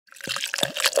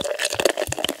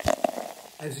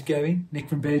How's it going? Nick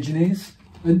from Beer-Gineers.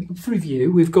 And for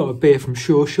review, we've got a beer from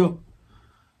Sureshot.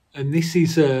 And this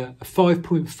is a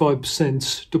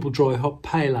 5.5% double dry hop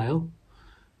pale ale.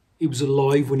 It was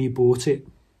alive when you bought it.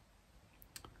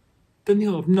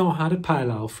 I've not had a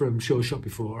pale ale from Sureshot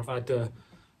before. I've had,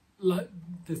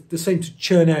 they seem to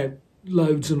churn out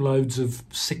loads and loads of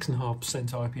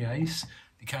 6.5% IPAs,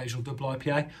 the occasional double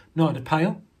IPA. Not had a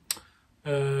pale.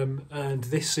 And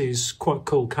this is quite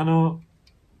cool can art.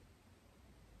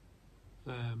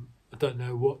 I don't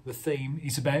know what the theme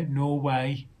is about.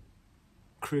 Norway,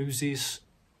 cruises,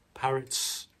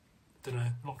 parrots. Don't know,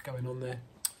 a lot going on there.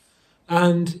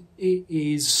 And it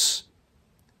is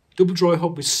double dry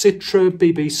hop with Citra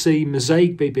BBC,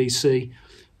 Mosaic BBC,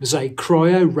 Mosaic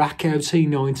Cryo, Rakow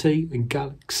T90 and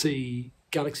Galaxy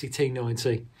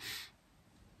T90.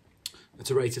 At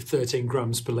a rate of 13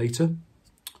 grams per litre,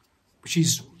 which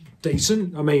is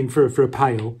decent. I mean, for a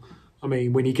pale. I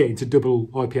mean, when you get into double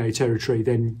IPA territory,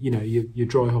 then, you know, you're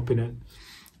dry hopping at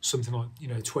something like, you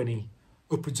know,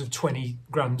 upwards of 20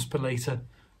 grams per litre.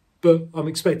 But I'm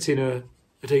expecting a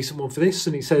decent one for this.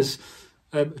 And it says,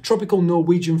 a tropical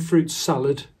Norwegian fruit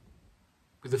salad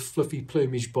with a fluffy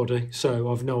plumage body.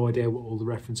 So I've no idea what all the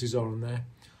references are on there.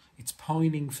 It's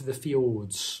pining for the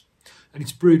fjords. And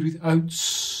it's brewed with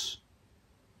oats,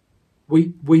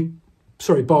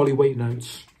 barley, wheat and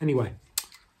oats. Anyway.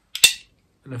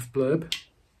 Enough blurb.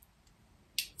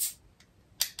 Let's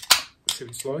see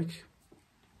what it's like.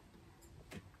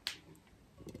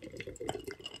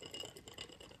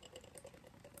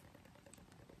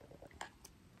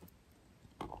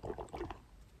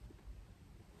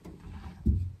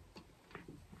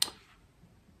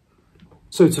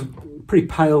 So it's a pretty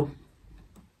pale,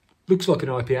 looks like an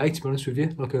IPA to be honest with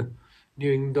you, like a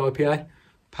New England IPA.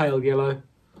 Pale yellow,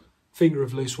 finger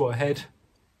of loose white head.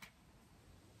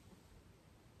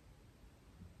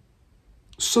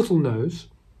 Subtle nose,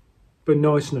 but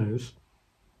nice nose.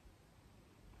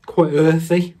 Quite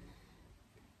earthy.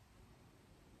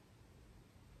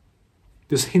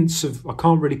 There's hints of, I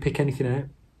can't really pick anything out.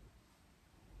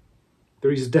 There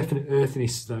is a definite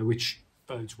earthiness though, which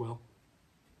bodes well.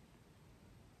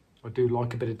 I do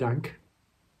like a bit of dank.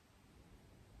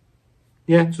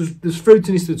 Yeah, so there's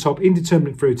fruitiness at the top,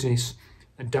 indeterminate fruitiness,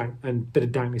 and dank, and a bit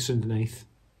of dankness underneath.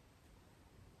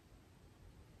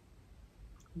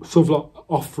 Sort of like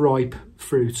off-ripe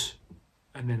fruit,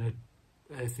 and then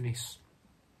a earthiness.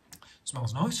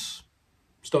 Smells nice.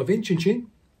 Let's dive in, chin chin.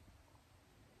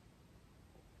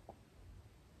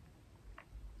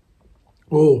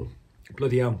 Oh,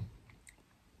 bloody hell.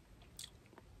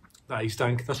 That is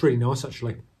dank. That's really nice,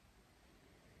 actually.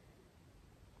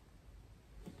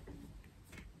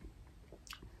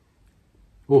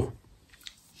 Oh.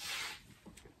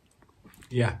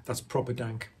 Yeah, that's proper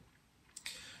dank.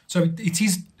 So it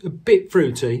is a bit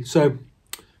fruity. So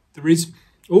there is,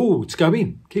 oh, it's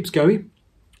going, keeps going.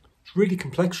 It's really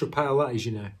complex for a pale, that is,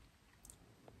 you know.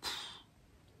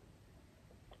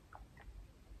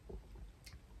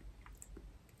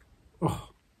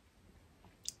 Oh.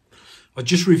 I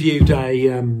just reviewed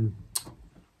an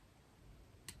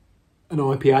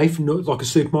IPA from, like a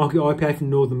supermarket IPA from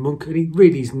Northern Monk, and it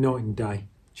really is night and day.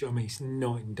 Do you know what I mean? It's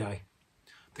night and day.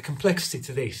 The complexity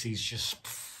to this is just...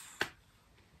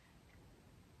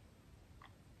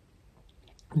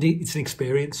 It's an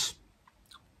experience.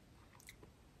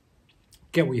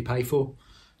 Get what you pay for.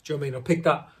 Do you know what I mean? I picked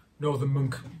that Northern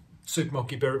Monk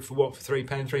supermarket beer for what? For £3,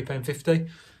 £3.50.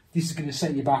 This is going to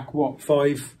set you back, what,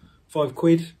 five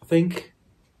quid, I think.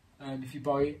 And if you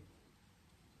buy it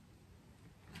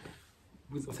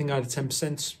with, I think I had a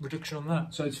 10% reduction on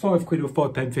that. So it's £5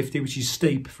 or £5.50, which is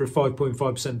steep for a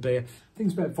 5.5% beer. I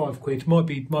think it's about £5. Might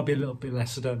be a little bit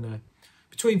less, I don't know.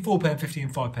 Between £4.50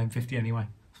 and £5.50 anyway.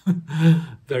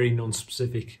 Very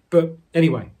non-specific, but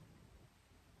anyway,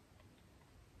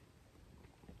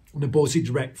 and I bought it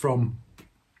direct from,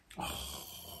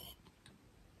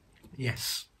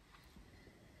 yes,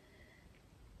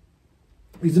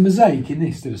 there's a mosaic in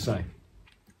this, did I say?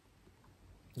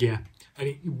 Yeah, and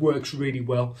it works really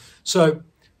well. So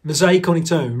mosaic on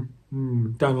its own,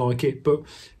 don't like it, but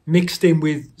mixed in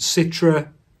with Citra,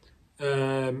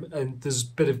 and there's a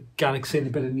bit of Galaxy and a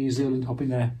bit of New Zealand hop in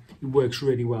there. It works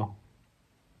really well.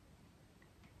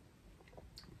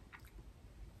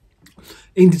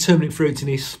 Indeterminate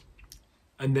fruitiness,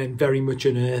 and then very much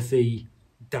an earthy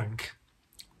dank.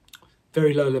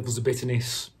 Very low levels of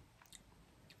bitterness.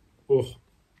 Oh.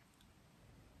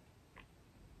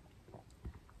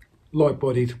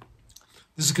 Light-bodied.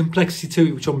 There's a complexity to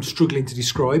it which I'm struggling to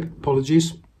describe.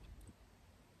 Apologies.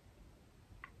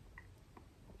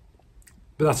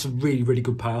 But that's a really, really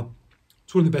good pale.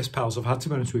 It's one of the best pales I've had, to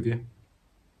be honest with you.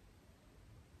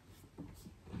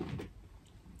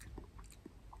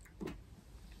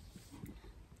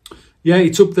 Yeah,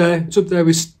 it's up there. It's up there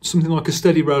with something like a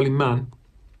Steady Rolling Man.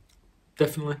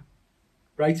 Definitely.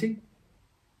 Rating?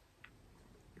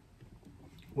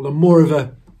 Well, I'm more of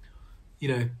a, you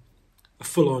know, a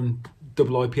full-on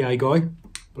double IPA guy,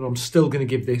 but I'm still going to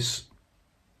give this,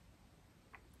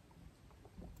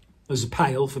 as a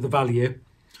pale for the value,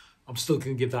 I'm still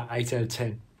going to give that 8 out of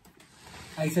 10.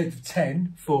 8 out of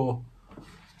 10 for,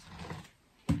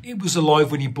 it was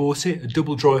alive when you bought it, a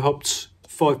double dry hopped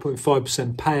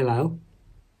 5.5% pale ale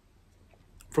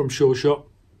from Sureshot.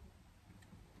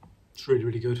 It's really,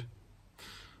 really good.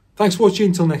 Thanks for watching.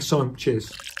 Until next time.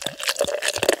 Cheers.